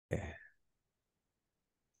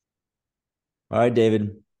All right,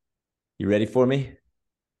 David, you ready for me?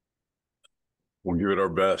 We'll give it our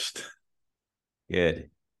best. Good.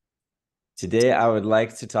 Today, I would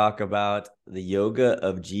like to talk about the yoga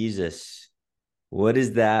of Jesus. What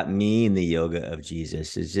does that mean, the yoga of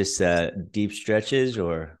Jesus? Is this deep stretches,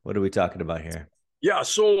 or what are we talking about here? Yeah.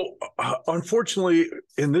 So, unfortunately,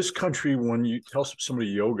 in this country, when you tell somebody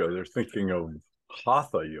yoga, they're thinking of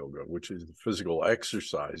hatha yoga, which is the physical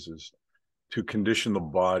exercises to condition the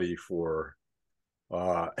body for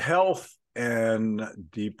health and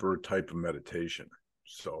deeper type of meditation.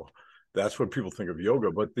 So that's what people think of yoga.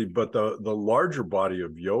 But the larger body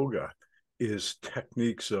of yoga is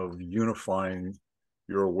techniques of unifying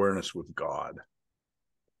your awareness with God.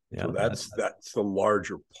 So Yeah, that's the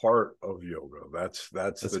larger part of yoga. That's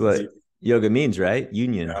that's the what deep, yoga means, right?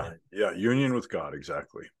 Union. yeah, union with God,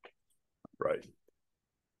 exactly. Right.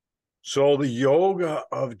 So the yoga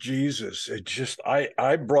of Jesus, it just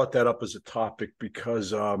I brought that up as a topic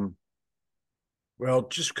because well,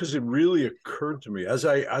 just because it really occurred to me as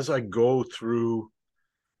I go through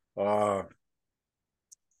uh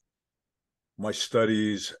my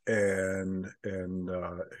studies and and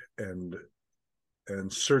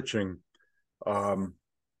searching, um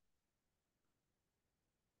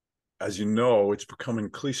as you know, it's becoming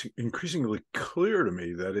increasingly clear to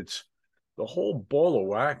me that it's the whole ball of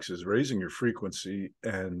wax is raising your frequency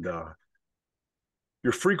and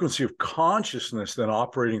your frequency of consciousness, then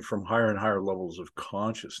operating from higher and higher levels of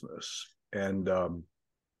consciousness. And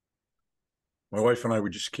my wife and I, we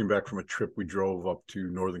just came back from a trip. We drove up to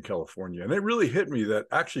Northern California, and it really hit me that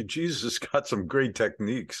actually Jesus has got some great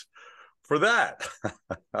techniques for that.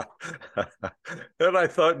 And I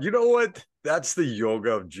thought, you know what? That's the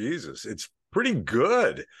yoga of Jesus. It's pretty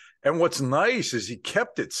good. And what's nice is he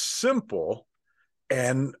kept it simple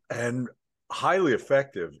and highly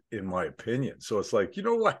effective, in my opinion. So it's like, you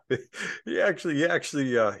know what? He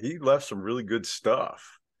left some really good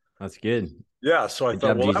stuff. That's good. Yeah. So I Good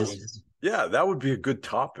thought, job, well, Jesus. that would be a good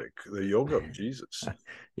topic, the yoga of Jesus.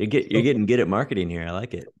 You're getting good at marketing here. I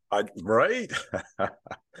like it. Right?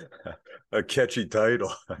 A catchy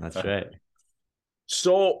title. That's right.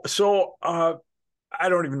 So I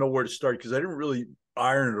don't even know where to start because I didn't really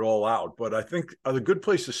iron it all out. But I think the good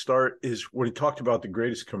place to start is when he talked about the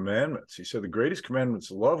greatest commandments. He said the greatest commandments: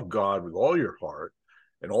 love God with all your heart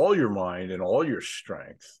and all your mind and all your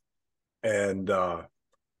strength. And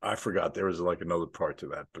I forgot there was like another part to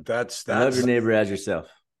that, but And love your that's neighbor as yourself.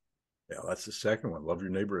 yeah, that's the second one. Love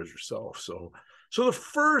your neighbor as yourself. So the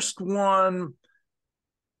first one,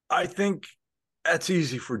 I think that's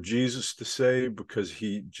easy for Jesus to say because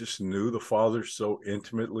he just knew the Father so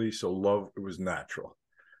intimately. So love, it was natural.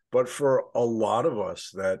 But for a lot of us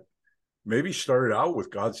that maybe started out with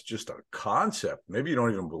God's just a concept, maybe you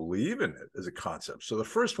don't even believe in it as a concept. So the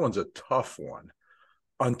first one's a tough one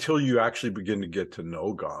until you actually begin to get to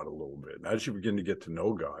know God a little bit. And as you begin to get to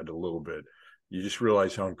know God a little bit, you just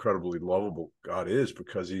realize how incredibly lovable God is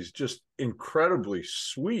because he's just incredibly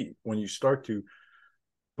sweet when you start to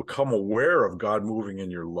become aware of God moving in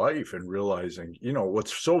your life and realizing,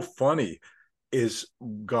 what's so funny is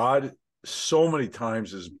God so many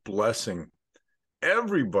times is blessing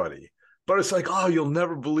everybody. But it's like, oh, you'll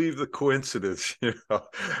never believe the coincidence. I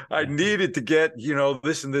Yeah. needed to get,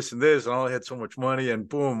 this and this and this, and I only had so much money, and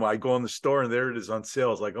boom, I go in the store and there it is on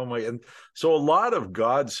sale. It's like, oh my, and so a lot of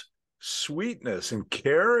God's sweetness and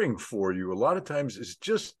caring for you, a lot of times is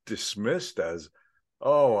just dismissed as,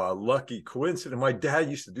 oh, a lucky coincidence. My dad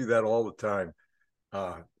used to do that all the time.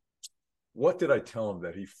 Uh, what did I tell him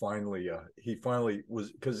that he finally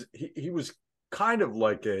was, because he was kind of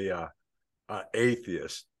like a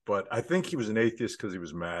atheist, but I think he was an atheist because he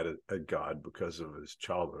was mad at God because of his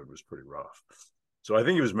childhood was pretty rough. So I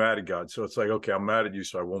think he was mad at God. So it's like, okay, I'm mad at you,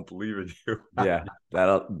 so I won't believe in you. Yeah.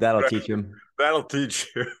 That'll Right? teach him. That'll teach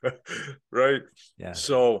you, right? Yeah.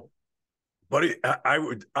 So, but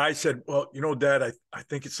I said, well, Dad, I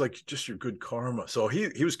think it's like just your good karma. So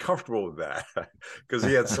he was comfortable with that because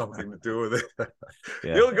he had something to do with it.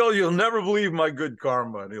 Yeah. You'll never believe my good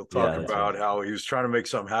karma. And he'll Yeah, talk that's right. about how he was trying to make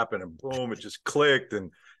something happen and boom, it just clicked.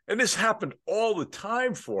 And this happened all the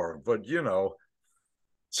time for him. But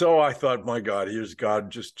so I thought, my God, here's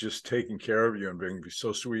God just taking care of you and being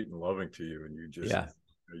so sweet and loving to you. And Yeah.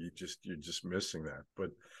 you're just missing that.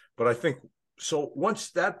 But I think so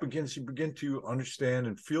once that begins, you begin to understand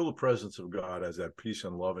and feel the presence of God as that peace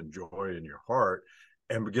and love and joy in your heart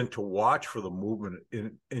and begin to watch for the movement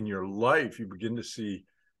in your life. You begin to see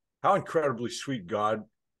how incredibly sweet God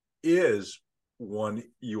is when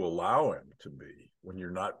you allow him to be, when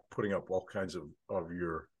you're not putting up all kinds of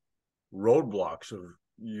your roadblocks of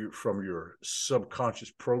you from your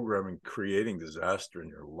subconscious programming creating disaster in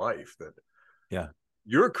your life that Yeah.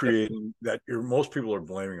 you're creating, that most people are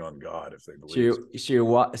blaming on God if they So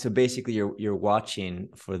believe. so basically you're watching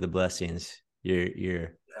for the blessings. You're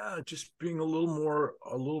Yeah, just being a little more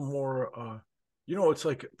you know, it's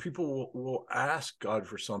like people will ask God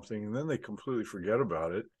for something and then they completely forget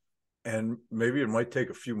about it. And maybe it might take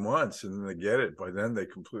a few months and then they get it. By then they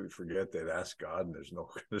completely forget they'd asked God, and there's no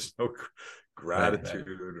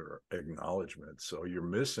gratitude or acknowledgement. So you're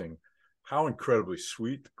missing how incredibly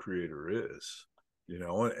sweet the Creator is, you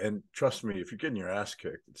know. And trust me, if you're getting your ass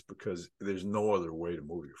kicked, it's because there's no other way to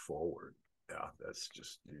move you forward. Yeah, that's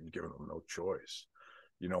just, you're giving them no choice.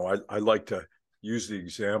 You know, I like to use the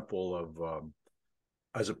example of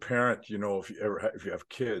as a parent, you know, if you have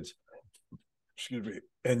kids, excuse me,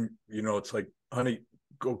 and you know, it's like, honey,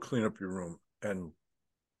 go clean up your room, and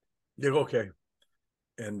they go, okay,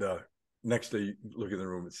 and next day you look in the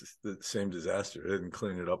room, it's just the same disaster. They didn't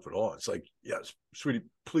clean it up at all. It's like, yes, sweetie,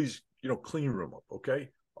 please, you know, clean your room up, okay?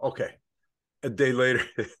 A day later,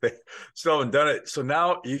 they still haven't done it. So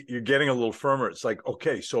now you're getting a little firmer. It's like,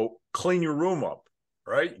 okay, so clean your room up,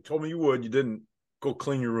 right? You told me you would, you didn't. Go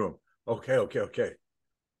clean your room. Okay.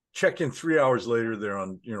 Check in 3 hours later, they're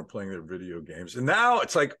on, you know, playing their video games. And now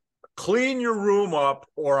it's like, clean your room up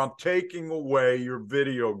or I'm taking away your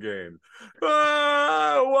video game.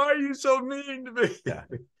 Why are you so mean to me? yeah.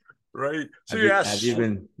 Right. So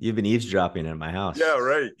You've been eavesdropping in my yeah, house.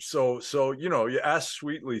 right. So you know, you ask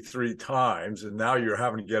sweetly 3 times and now you're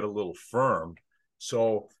having to get a little firm.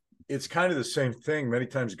 So it's kind of the same thing. Many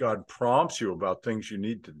times God prompts you about things you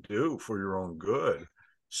need to do for your own good,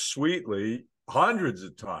 sweetly, hundreds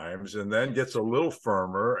of times, and then gets a little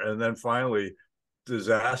firmer, and then finally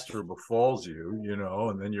disaster befalls you, you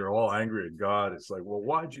know, and then you're all angry at God. It's like, well,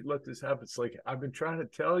 why'd you let this happen? It's like, I've been trying to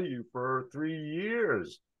tell you for 3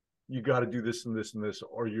 years, you got to do this and this and this,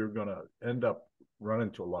 or you're going to end up running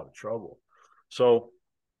into a lot of trouble. So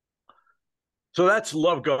that's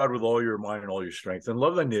love God with all your mind and all your strength, and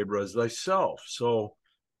love thy neighbor as thyself. So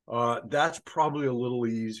that's probably a little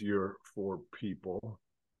easier for people,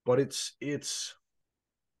 but it's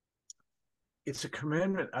a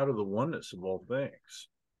commandment out of the oneness of all things,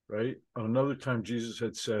 right? Another time Jesus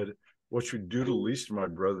had said, what you do to the least of my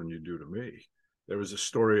brethren, you do to me. There was a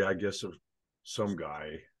story, I guess, of some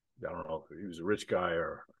guy. I don't know if he was a rich guy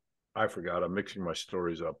or I forgot. I'm mixing my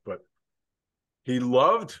stories up, but he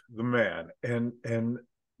loved the man. And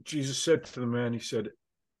Jesus said to the man, he said,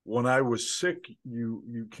 when I was sick,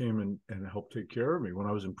 you came and helped take care of me. When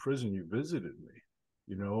I was in prison, you visited me.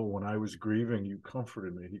 You know, when I was grieving, you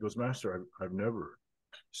comforted me. He goes, Master, I've never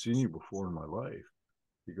seen you before in my life.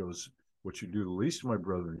 He goes, what you do the least of my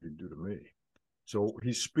brethren, you do to me. So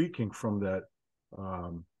he's speaking from that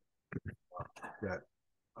that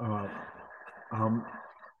uh, um,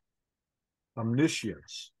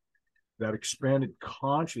 omniscience, that expanded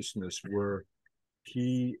consciousness where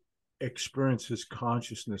he experiences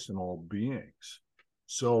consciousness in all beings.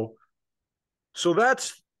 So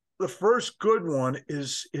that's the first good one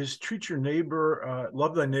is treat your neighbor,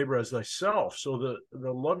 love thy neighbor as thyself. So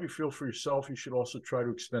the love you feel for yourself, you should also try to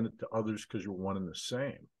extend it to others because you're one and the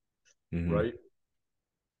same, right?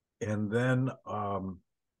 And then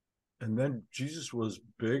Jesus was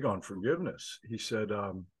big on forgiveness. He said,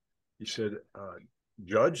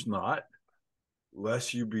 judge not,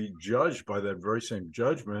 lest you be judged by that very same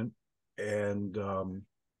judgment. And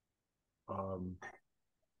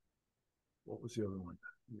what was the other one?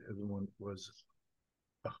 The other one was,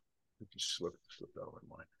 it just slipped out of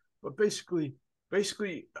my mind. But basically,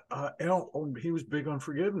 he was big on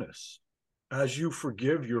forgiveness. As you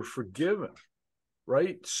forgive, you're forgiven,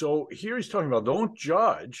 right? So here he's talking about don't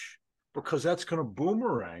judge because that's going to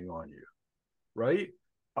boomerang on you, right?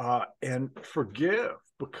 And forgive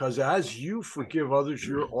because as you forgive others,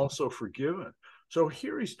 you're also forgiven. So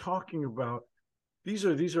here he's talking about these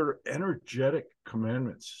are energetic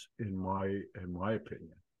commandments in my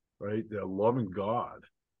opinion, right? They're loving God,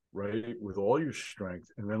 right, with all your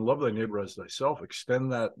strength, and then love thy neighbor as thyself.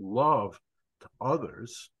 Extend that love to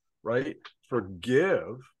others, right?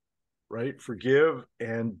 Forgive, right? Forgive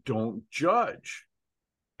and don't judge.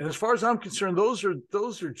 And as far as I'm concerned, those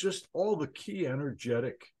are just all the key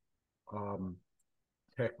energetic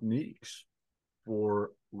techniques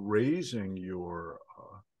for raising your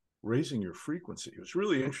frequency. It was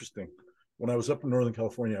really interesting. When I was up in Northern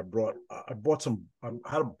California, I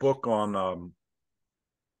had a book on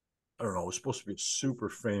I don't know, it was supposed to be a super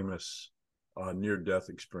famous near-death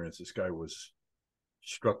experience. This guy was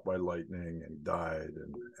struck by lightning and died,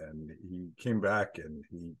 and he came back and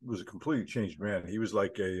he was a completely changed man. He was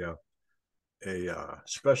like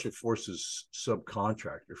special forces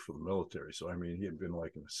subcontractor for the military. So I mean, he had been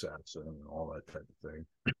like an assassin and all that type of thing.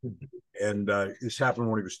 And this happened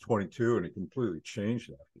when he was 22, and he completely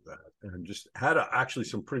changed after that, and just had actually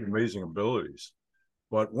some pretty amazing abilities.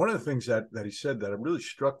 But one of the things that he said that really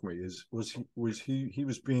struck me was he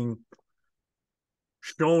was being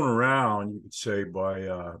shown around, you could say, by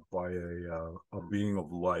a being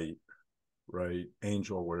of light, right,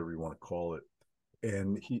 angel, or whatever you want to call it.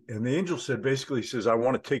 And the angel said, basically, he says, I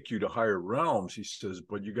want to take you to higher realms. He says,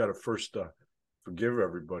 but you got to first forgive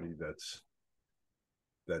everybody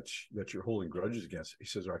that you're holding grudges against. He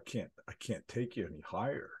says, I can't take you any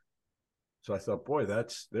higher. So I thought, boy,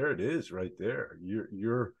 there it is right there.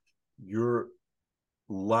 Your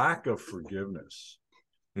lack of forgiveness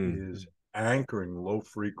is anchoring low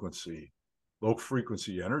frequency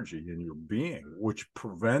energy in your being, which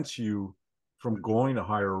prevents you from going to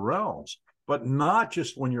higher realms. But not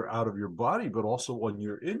just when you're out of your body, but also when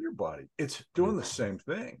you're in your body. It's doing the same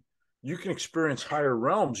thing. You can experience higher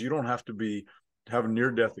realms. You don't have to have a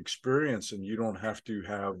near-death experience, and you don't have to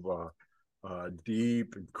have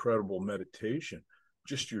deep, incredible meditation.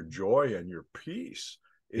 Just your joy and your peace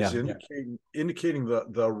is indicating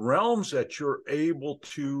the realms that you're able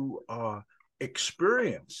to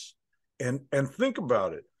experience. And think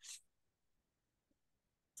about it.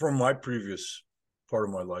 From my previous part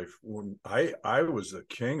of my life, when I was the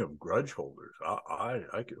king of grudge holders,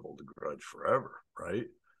 I could hold a grudge forever, right?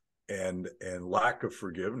 And lack of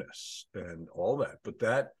forgiveness and all that. But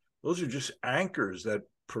those are just anchors that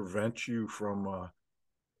prevent you from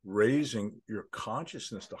raising your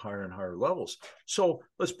consciousness to higher and higher levels. So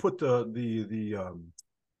let's put the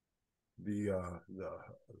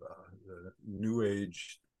new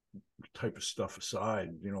age type of stuff aside.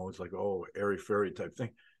 It's like, oh, airy fairy type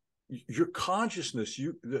thing. Your consciousness,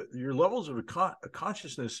 your levels of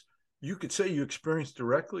consciousness, you could say you experience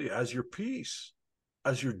directly as your peace,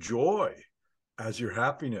 as your joy, as your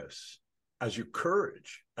happiness, as your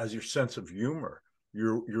courage, as your sense of humor,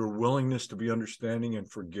 your willingness to be understanding and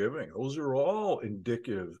forgiving. Those are all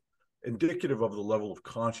indicative of the level of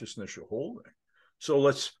consciousness you're holding. So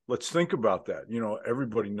let's think about that.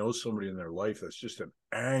 Everybody knows somebody in their life that's just an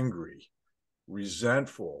angry,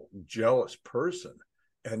 resentful, jealous person.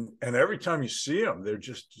 And every time you see them, they're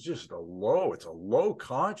just it's a low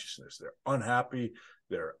consciousness. They're unhappy.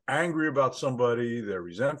 They're angry about somebody. They're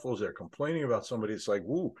resentful. They're complaining about somebody. It's like,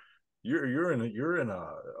 woo, you're in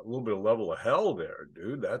a little bit of level of hell there,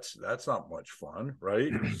 dude. That's not much fun,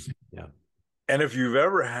 right? Yeah. And if you've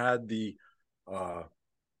ever had the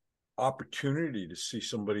opportunity to see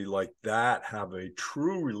somebody like that have a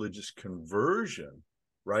true religious conversion,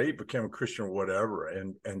 right, became a Christian or whatever,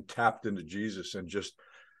 and tapped into Jesus and just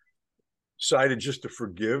decided just to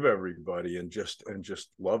forgive everybody and just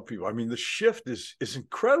love people. I mean, the shift is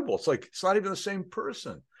incredible. It's like it's not even the same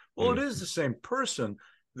person. Well, it is the same person.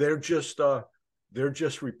 They're just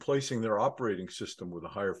replacing their operating system with a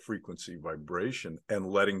higher frequency vibration and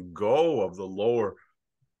letting go of the lower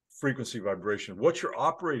frequency vibration. What's your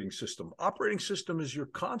operating system? Operating system is your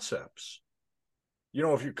concepts.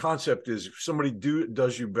 If your concept is if somebody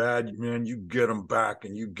does you bad, man, you get them back,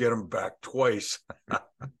 and you get them back twice.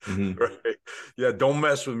 Right? Yeah, don't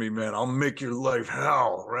mess with me, man. I'll make your life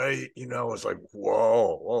hell, right? It's like,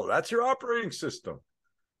 whoa, that's your operating system.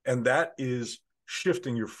 And that is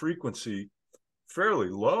shifting your frequency fairly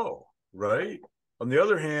low, right? On the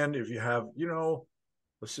other hand, if you have,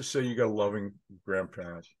 let's just say you got a loving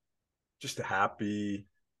grandparents, just happy,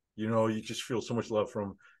 you just feel so much love from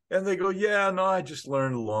them. And they go, yeah, no, I just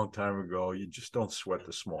learned a long time ago. You just don't sweat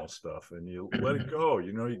the small stuff, and you let it go.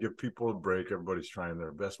 You give people a break. Everybody's trying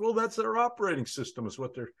their best. Well, that's their operating system, is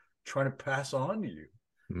what they're trying to pass on to you.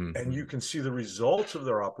 And you can see the results of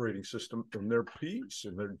their operating system in their peace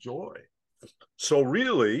and their joy. So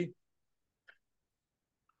really,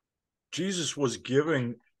 Jesus was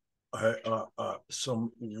giving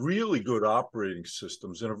some really good operating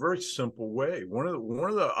systems in a very simple way. One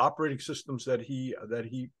of the operating systems that he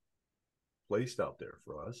placed out there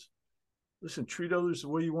for us. Listen, treat others the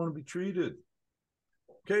way you want to be treated.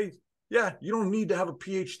 Okay. Yeah. You don't need to have a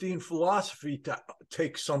PhD in philosophy to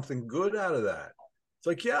take something good out of that. It's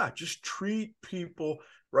like, yeah, just treat people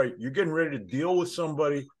right. You're getting ready to deal with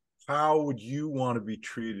somebody. How would you want to be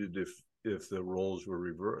treated if the roles were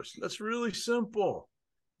reversed? That's really simple.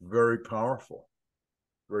 Very powerful.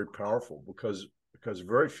 Very powerful, because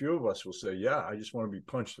very few of us will say, yeah, I just want to be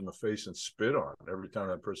punched in the face and spit on every time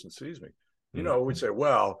that person sees me. We'd say,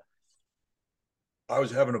 well, I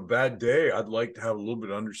was having a bad day. I'd like to have a little bit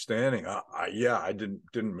of understanding. I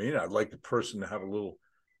didn't mean it. I'd like the person to have a little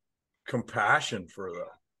compassion for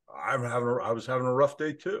I was having a rough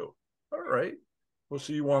day too. All right. Well,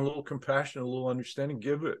 so you want a little compassion, a little understanding,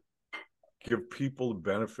 give it. Give people the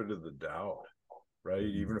benefit of the doubt, right?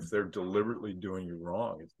 Even if they're deliberately doing you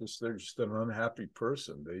wrong. It's just they're just an unhappy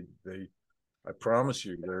person. I promise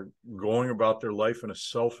you, they're going about their life in a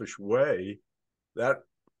selfish way that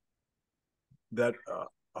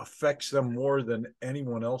affects them more than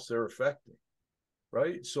anyone else they're affecting,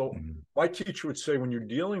 right? So my teacher would say, when you're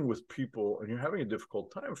dealing with people and you're having a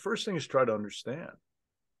difficult time, first thing is try to understand.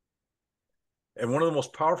 And one of the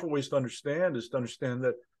most powerful ways to understand is to understand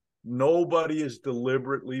that nobody is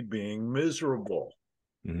deliberately being miserable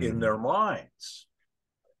in their minds.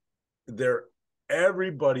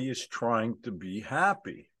 Everybody is trying to be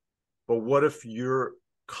happy. But what if your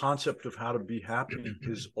concept of how to be happy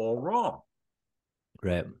is all wrong?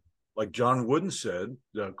 Right. Like John Wooden said,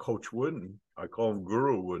 Coach Wooden, I call him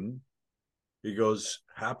Guru Wooden. He goes,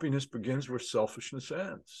 happiness begins where selfishness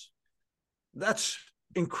ends. That's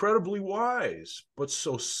incredibly wise, but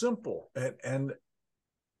so simple. And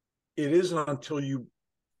it isn't until you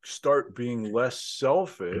start being less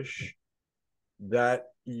selfish that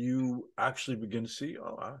you actually begin to see,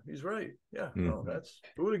 oh, he's right. Yeah, no,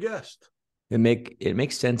 who would have guessed? It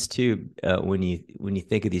makes sense too, when you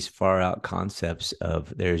think of these far out concepts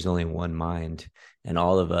of there's only one mind, and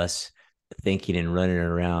all of us thinking and running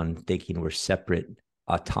around thinking we're separate,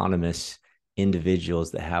 autonomous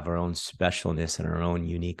individuals that have our own specialness and our own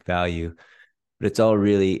unique value. But it's all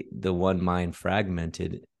really the one mind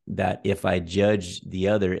fragmented, that if I judge the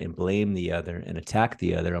other and blame the other and attack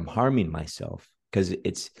the other, I'm harming myself, because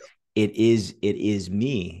it is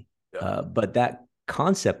me. Yeah. But that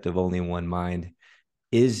concept of only one mind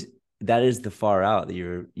is the far out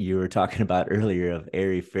that you were talking about earlier, of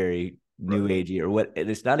airy fairy new agey, or what.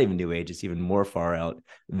 It's not even new age, it's even more far out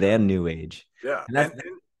than new age. Yeah. And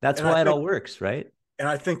that's why it all works, right? And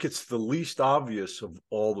I think it's the least obvious of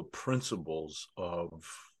all the principles of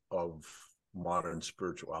modern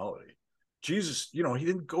spirituality. Jesus, he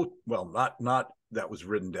didn't go, well, not that was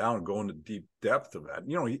written down, go into deep depth of that.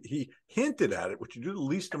 He hinted at it. What you do to the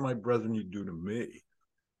least of my brethren, you do to me.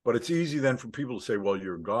 But it's easy then for people to say, well,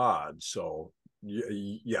 you're God, so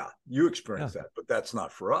yeah, you experience that, but that's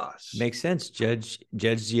not for us. Makes sense. Judge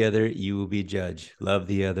the other, you will be judged. Love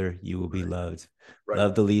the other, you will be loved. Right.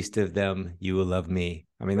 Love the least of them, you will love me.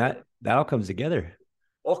 I mean, that all comes together.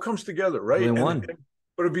 All comes together, right? In one.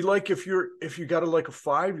 But it'd be like if you got a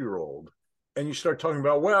 5-year-old and you start talking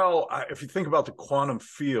about, well, if you think about the quantum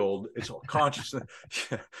field, it's all consciousness.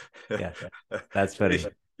 Yeah, that's funny.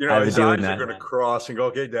 His eyes are going to cross and go,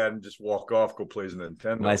 okay, Dad, and just walk off, go play the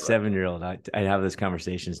Nintendo. My 7-year-old, I have those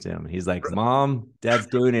conversations to him. He's like, Mom, Dad's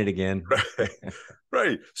doing it again.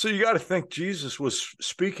 Right. So you got to think Jesus was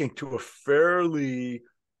speaking to a fairly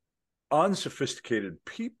unsophisticated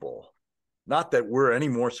people. Not that we're any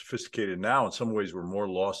more sophisticated now. In some ways, we're more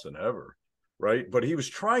lost than ever, right? But he was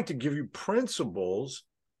trying to give you principles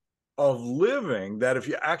of living that if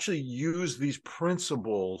you actually use these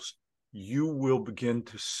principles, you will begin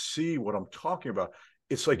to see what I'm talking about.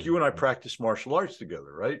 It's like you and I practice martial arts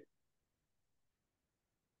together, right?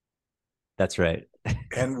 That's right.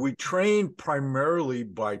 And we train primarily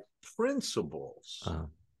by principles,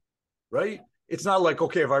 right? It's not like,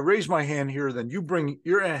 okay, if I raise my hand here, then you bring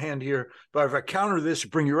your hand here. But if I counter this,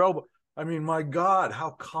 bring your elbow. I mean, my God,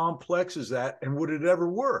 how complex is that? And would it ever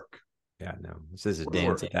work? Yeah, no, this is a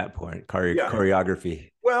dance at that point.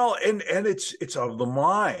 Choreography. Well, and it's of the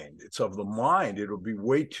mind. It's of the mind. It'll be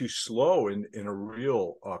way too slow in a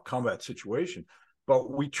real combat situation.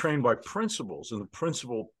 But we train by principles, and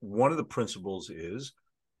one of the principles is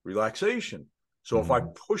relaxation. So if I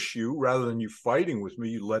push you, rather than you fighting with me,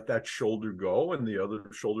 you let that shoulder go and the other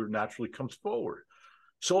shoulder naturally comes forward.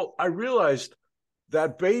 So I realized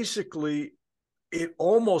that basically it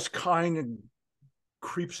almost kind of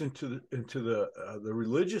creeps into the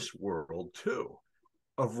religious world too,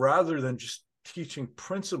 of rather than just teaching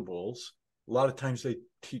principles, a lot of times they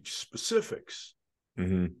teach specifics.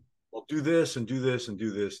 Well, do this and do this and do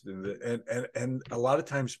this. And a lot of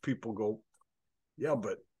times people go, yeah,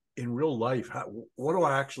 but in real life, what do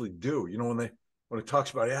I actually do? When it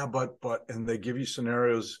talks about, but, and they give you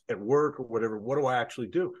scenarios at work or whatever, what do I actually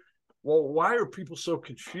do? Well, why are people so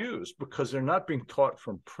confused? Because they're not being taught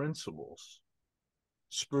from principles,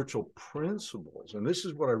 spiritual principles. And this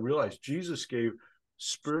is what I realized. Jesus gave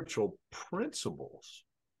spiritual principles.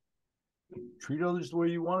 Treat others the way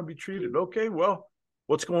you want to be treated. Okay, well,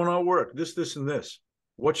 what's going on at work? This, and this.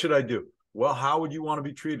 What should I do? Well, how would you want to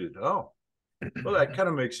be treated? Oh, well, that kind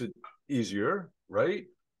of makes it easier, right?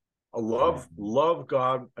 Love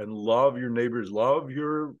God and love your neighbors, love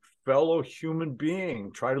your fellow human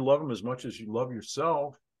being. Try to love them as much as you love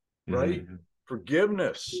yourself, right? Mm-hmm.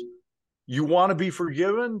 Forgiveness. You want to be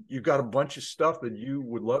forgiven? You got a bunch of stuff that you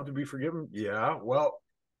would love to be forgiven. Yeah, well,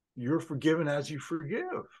 you're forgiven as you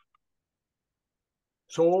forgive.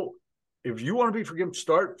 So if you want to be forgiven,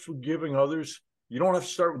 start forgiving others. You don't have to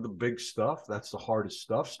start with the big stuff. That's the hardest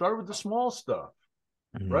stuff. Start with the small stuff,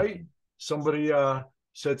 right? Somebody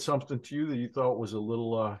said something to you that you thought was a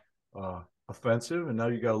little offensive, and now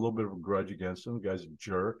you got a little bit of a grudge against him. The guy's a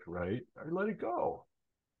jerk, right? Let it go.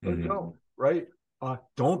 Let it go, right?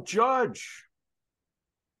 Don't judge.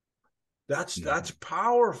 That's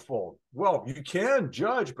powerful. Well, you can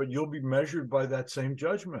judge, but you'll be measured by that same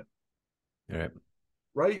judgment. All right.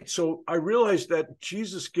 Right. So I realized that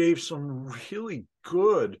Jesus gave some really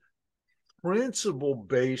good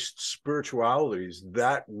principle-based spiritualities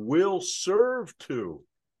that will serve to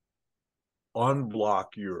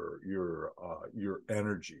unblock your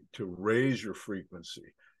energy, to raise your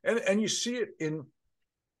frequency. And you see it in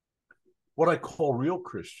what I call real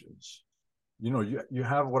Christians. You know, you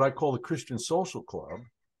have what I call the Christian Social Club,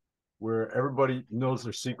 where everybody knows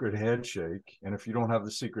their secret handshake. And if you don't have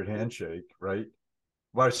the secret handshake, right?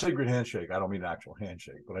 By secret handshake, I don't mean actual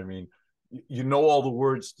handshake, but I mean, you know all the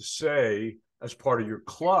words to say as part of your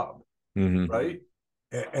club, right?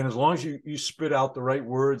 And as long as you spit out the right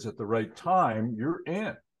words at the right time, you're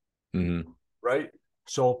in, right?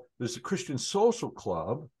 So there's a Christian Social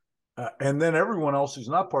Club, and then everyone else who's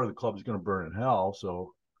not part of the club is going to burn in hell.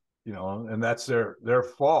 So, you know, and that's their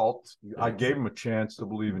fault. I gave them a chance to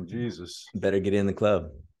believe in Jesus. Better get in the club.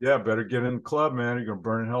 Yeah, better get in the club, man. You're going to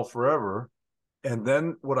burn in hell forever. And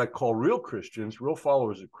then what I call real Christians, real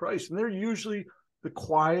followers of Christ, and they're usually the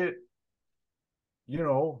quiet, you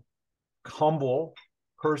know, humble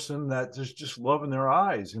person that there's just love in their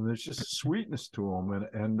eyes, and there's just a sweetness to them,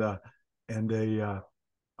 and a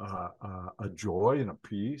joy and a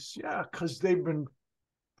peace. Yeah, because they've been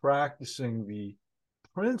practicing the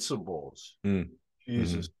principles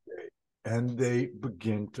Jesus gave, and they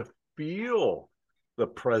begin to feel the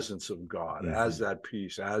presence of God as that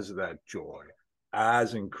peace, as that joy,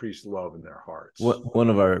 as increased love in their hearts. One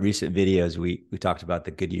of our recent videos, we talked about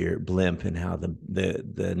the Goodyear blimp and how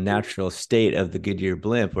the natural state of the Goodyear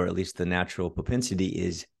blimp, or at least the natural propensity,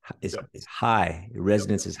 is high. The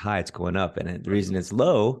resonance is high; it's going up, and the reason it's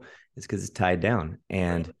low is because it's tied down.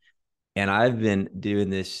 And I've been doing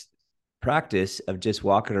this practice of just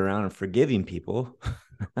walking around and forgiving people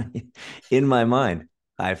in my mind.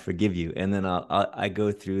 I forgive you, and then I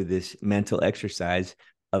go through this mental exercise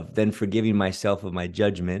of then forgiving myself of my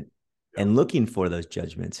judgment and looking for those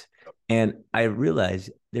judgments. And I realize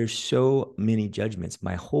there's so many judgments.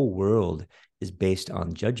 My whole world is based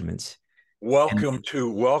on judgments. Welcome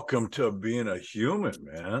to being a human,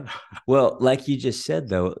 man. Well, like you just said,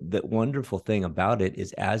 though, the wonderful thing about it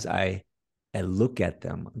is as I look at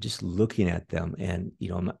them, I'm just looking at them, and you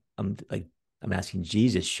know, I'm asking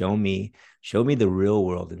Jesus, show me the real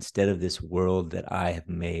world instead of this world that I have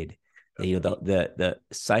made. You know, the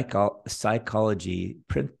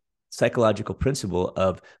psychological principle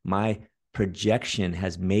of my projection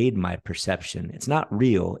has made my perception. It's not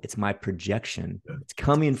real. It's my projection. It's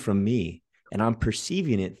coming from me, and I'm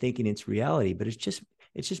perceiving it, thinking it's reality, but it's just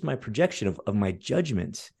my projection of my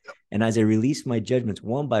judgments. And as I release my judgments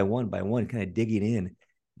one by one, kind of digging in,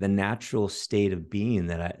 the natural state of being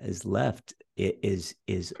that is left is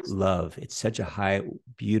love. It's such a high,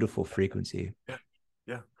 beautiful frequency. Yeah.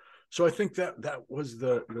 So I think that was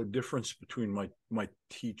the difference between my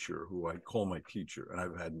teacher, who I call my teacher, and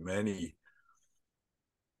I've had many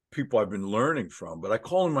people I've been learning from, but I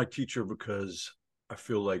call him my teacher because I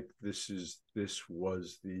feel like this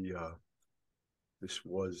was the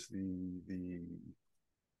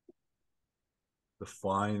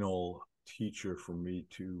final teacher for me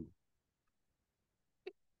to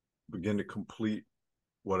begin to complete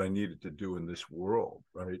what I needed to do in this world,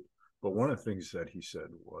 right? But one of the things that he said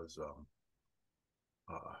was,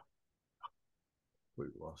 we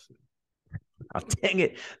lost it. Oh, dang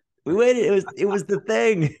it. We waited. It was the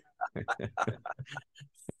thing.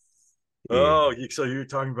 Oh, so you're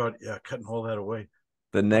talking about, cutting all that away.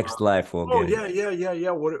 The next life will get. Yeah.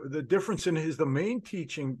 What the difference in the main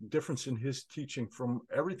difference in his teaching from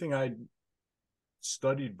everything I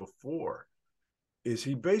studied before is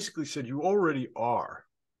he basically said, you already are.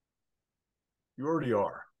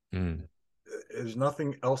 There's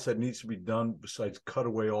nothing else that needs to be done besides cut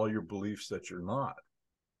away all your beliefs that you're not.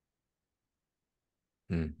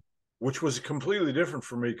 Which was completely different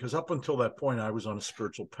for me, because up until that point, I was on a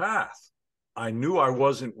spiritual path. I knew I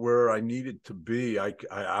wasn't where I needed to be. I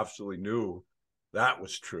absolutely knew that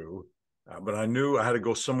was true. But I knew I had to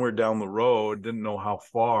go somewhere down the road, didn't know how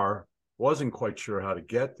far, wasn't quite sure how to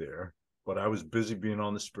get there, but I was busy being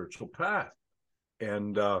on the spiritual path.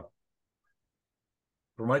 And for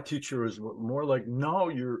my teacher, it was more like, no,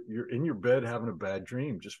 you're in your bed having a bad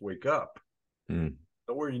dream. Just wake up. Know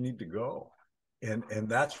where you need to go. And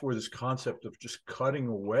that's where this concept of just cutting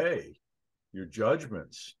away your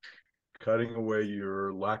judgments, cutting away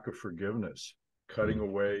your lack of forgiveness, cutting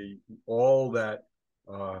away all that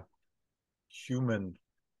human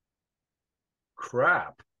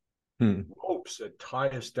crap, ropes that tie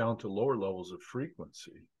us down to lower levels of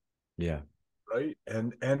frequency. Yeah. Right.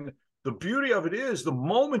 And the beauty of it is the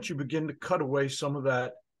moment you begin to cut away some of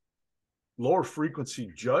that lower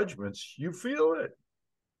frequency judgments, you feel it.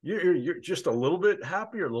 You're just a little bit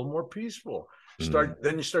happier, a little more peaceful.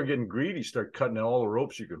 Then you start getting greedy, start cutting all the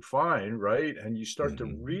ropes you can find, right? And you start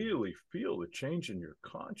to really feel the change in your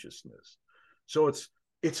consciousness. So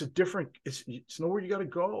it's a different, it's nowhere you got to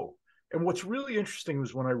go. And what's really interesting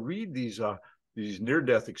is when I read these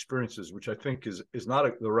near-death experiences, which I think is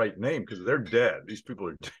not the right name because they're dead. These people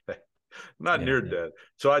are dead, not near death.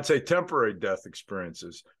 So I'd say temporary death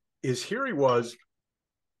experiences. Here he was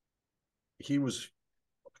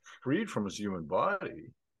freed from his human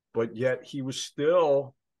body, but yet he was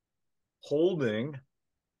still holding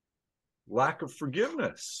lack of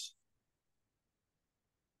forgiveness.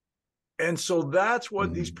 And so that's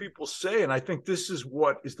what these people say. And I think this is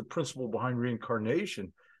what is the principle behind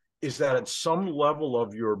reincarnation, is that at some level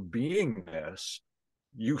of your beingness,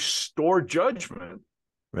 you store judgment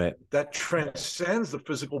that transcends the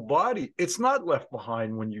physical body. It's not left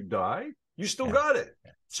behind when you die. You still got it.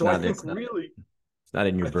 So I think really... It's not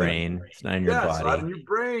in your brain. It's not in your body. It's not in your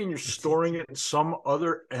brain. You're storing it in some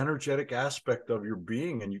other energetic aspect of your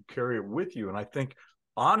being, and you carry it with you. And I think,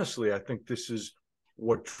 honestly, this is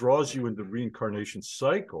what draws you into the reincarnation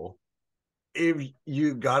cycle. If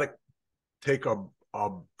you got to take a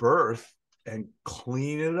birth and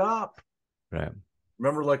clean it up. Right.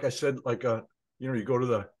 Remember, like I said, you go to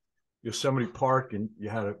the Yosemite Park and you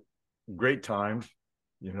had a great time.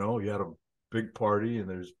 You had a big party and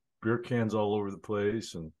there's beer cans all over the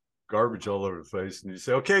place and garbage all over the place. And you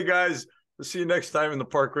say, okay, guys, we'll see you next time. And the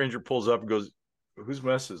park ranger pulls up and goes, whose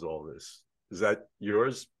mess is all this? Is that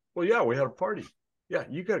yours? Well, yeah, we had a party. Yeah,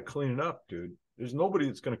 you got to clean it up, dude. There's nobody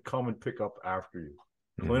that's going to come and pick up after you.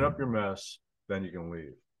 Clean up your mess, then you can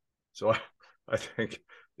leave. So I think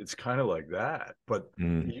it's kind of like that. But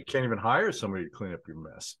you can't even hire somebody to clean up your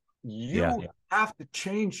mess. You have to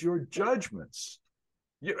change your judgments.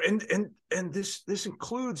 And this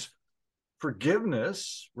includes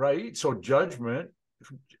forgiveness, right? So judgment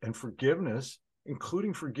and forgiveness,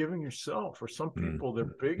 including forgiving yourself. For some people,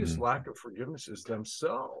 their biggest lack of forgiveness is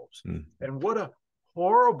themselves. And what a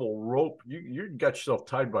horrible rope. You got yourself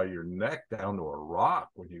tied by your neck down to a rock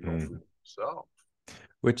when you go through yourself.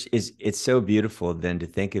 It's so beautiful then to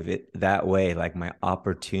think of it that way, like my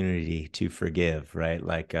opportunity to forgive, right?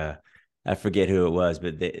 Like I forget who it was,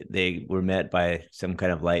 but they were met by some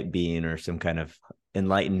kind of light being or some kind of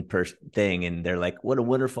enlightened thing. And they're like, what a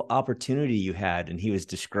wonderful opportunity you had. And he was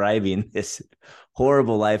describing this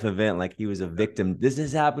horrible life event. Like he was a victim. This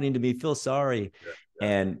is happening to me. Feel sorry.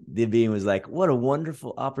 And the being was like, what a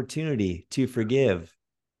wonderful opportunity to forgive.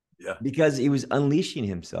 Yeah. Because he was unleashing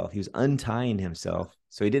himself. He was untying himself.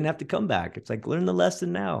 So he didn't have to come back. It's like, learn the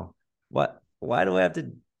lesson now. Why do I have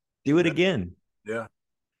to do it again? Yeah.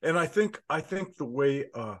 And I think the way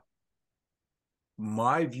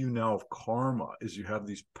my view now of karma is you have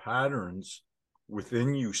these patterns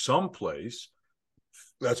within you someplace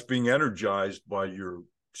that's being energized by your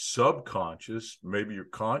subconscious, maybe your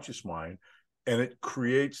conscious mind, and it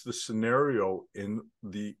creates the scenario in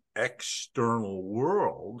the external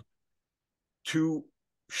world to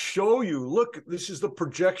show you, look, this is the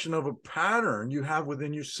projection of a pattern you have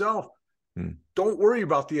within yourself. Don't worry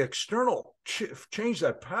about the external. Change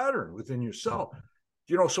that pattern within yourself.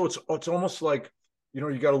 So it's almost like,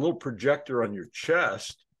 you got a little projector on your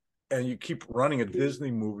chest and you keep running a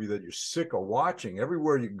Disney movie that you're sick of watching.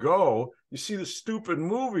 Everywhere you go, you see the stupid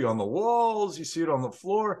movie on the walls, you see it on the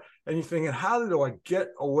floor, and you're thinking, how do I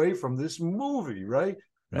get away from this movie, right?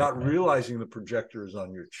 Not realizing the projector is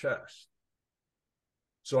on your chest.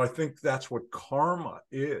 So I think that's what karma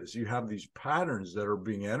is. You have these patterns that are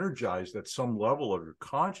being energized at some level of your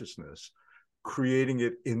consciousness, creating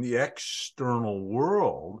it in the external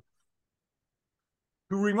world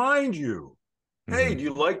to remind you, hey, do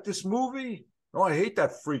you like this movie? Oh, I hate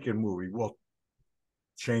that freaking movie. Well,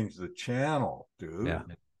 change the channel, dude.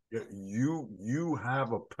 You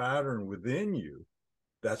have a pattern within you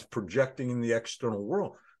that's projecting in the external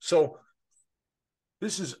world. So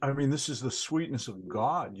this is the sweetness of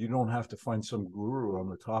God. You don't have to find some guru on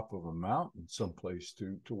the top of a mountain someplace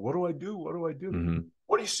to what do I do? What do I do? Mm-hmm.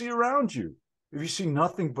 What do you see around you? If you see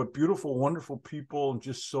nothing but beautiful, wonderful people and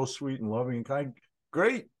just so sweet and loving and kind,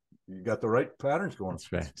 great. You got the right patterns going.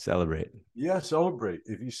 That's right. Celebrate. Yeah, celebrate.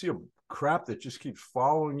 If you see a crap that just keeps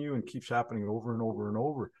following you and keeps happening over and over and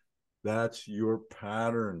over, that's your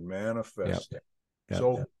pattern manifesting. Yep.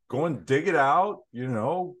 So go and dig it out,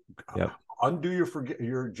 undo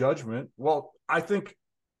your judgment. Well, I think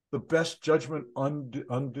the best judgment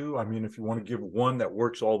undo. I mean, if you want to give one that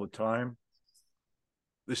works all the time,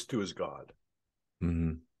 this too is God.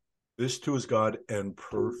 Mm-hmm. This too is God and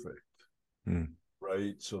perfect. Mm.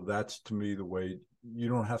 Right. So that's to me the way. You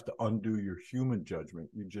don't have to undo your human judgment.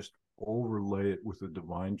 You just overlay it with a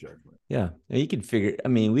divine judgment. Yeah. You can figure, I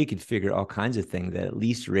mean, we could figure all kinds of things that at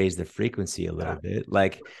least raise the frequency a little bit.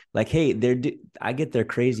 Like, hey, I get they're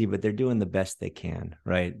crazy, but they're doing the best they can.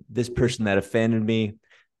 Right. This person that offended me,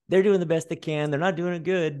 they're doing the best they can. They're not doing it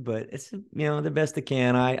good, but it's, the best they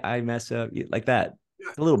can. I mess up like that.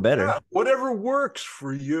 It's a little better. Yeah, whatever works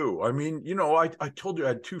for you. I mean, I told you I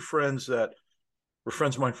had two friends that were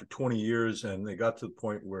friends of mine for 20 years, and they got to the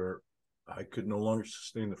point where I could no longer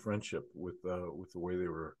sustain the friendship with the way they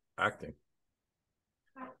were acting.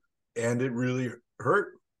 And it really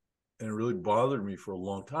hurt, and it really bothered me for a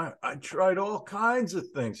long time. I tried all kinds of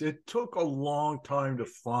things. It took a long time to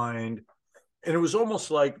find, and it was almost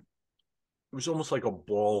like a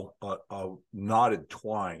ball of knotted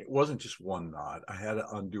twine. It wasn't just one knot. I had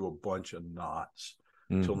to undo a bunch of knots.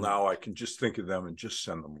 Till now I can just think of them and just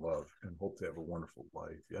send them love and hope they have a wonderful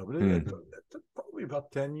life. Yeah, but it took probably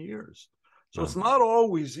about 10 years. So it's not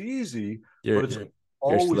always easy, but it's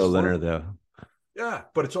always you're a slow learner though. Yeah,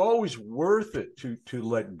 but it's always worth it to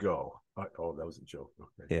let go. Oh, that was a joke.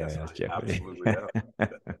 Okay. Yeah, yes, absolutely. Yeah.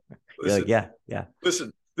 Listen, yeah.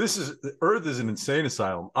 Listen, the Earth is an insane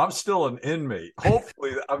asylum. I'm still an inmate.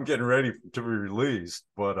 Hopefully, I'm getting ready to be released,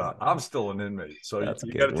 but I'm still an inmate. So you got to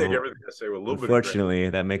take everything I say with a little bit. Unfortunately,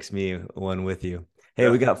 that makes me one with you. Hey,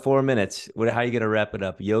 we got 4 minutes. How are you going to wrap it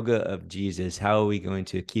up? Yoga of Jesus. How are we going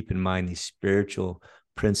to keep in mind these spiritual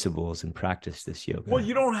principles and practice this yoga? Well,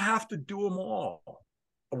 you don't have to do them all.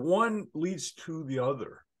 One leads to the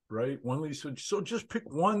other, right? One leads to, so just pick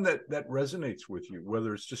one that resonates with you,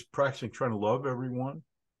 whether it's just practicing trying to love everyone,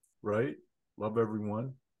 right? Love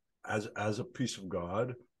everyone as a piece of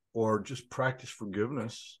God, or just practice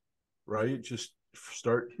forgiveness, right? Just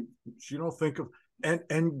start, think of,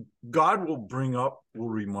 and God will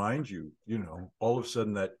remind you, all of a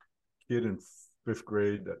sudden that kid in 5th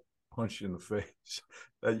grade that punched you in the face,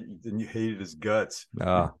 then you hated his guts. You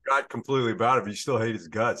got completely about it, but you still hate his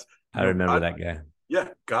guts. I remember that guy. Yeah,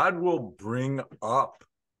 God will bring up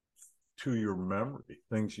to your memory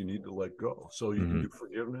things you need to let go. So you can do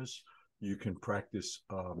forgiveness. You can practice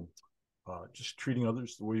just treating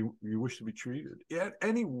others the way you wish to be treated. Yeah,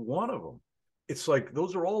 any one of them. It's like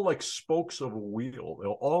those are all like spokes of a wheel.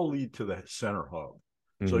 They'll all lead to the center hub.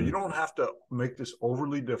 So you don't have to make this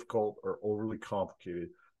overly difficult or overly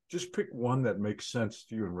complicated. Just pick one that makes sense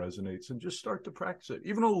to you and resonates, and just start to practice it,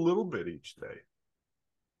 even a little bit each day.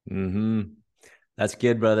 That's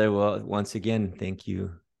good, brother. Well, once again, thank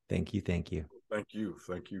you. Thank you for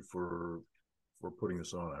putting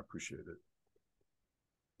this on. I appreciate it.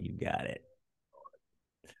 You got it.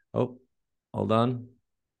 Oh, hold on.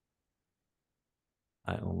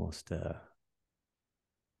 I almost